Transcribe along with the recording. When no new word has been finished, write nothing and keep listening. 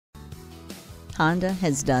Honda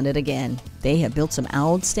has done it again. They have built some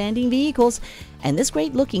outstanding vehicles, and this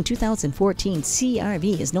great-looking 2014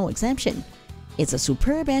 CR-V is no exception. It's a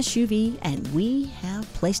superb SUV, and we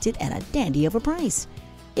have placed it at a dandy of a price.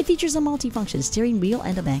 It features a multifunction steering wheel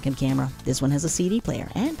and a backup camera. This one has a CD player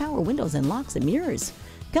and power windows and locks and mirrors.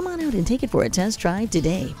 Come on out and take it for a test drive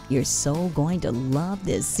today. You're so going to love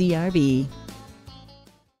this CR-V.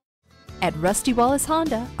 At Rusty Wallis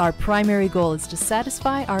Honda, our primary goal is to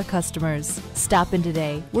satisfy our customers. Stop in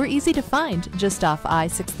today. We're easy to find just off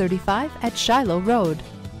I-635 at Shiloh Road.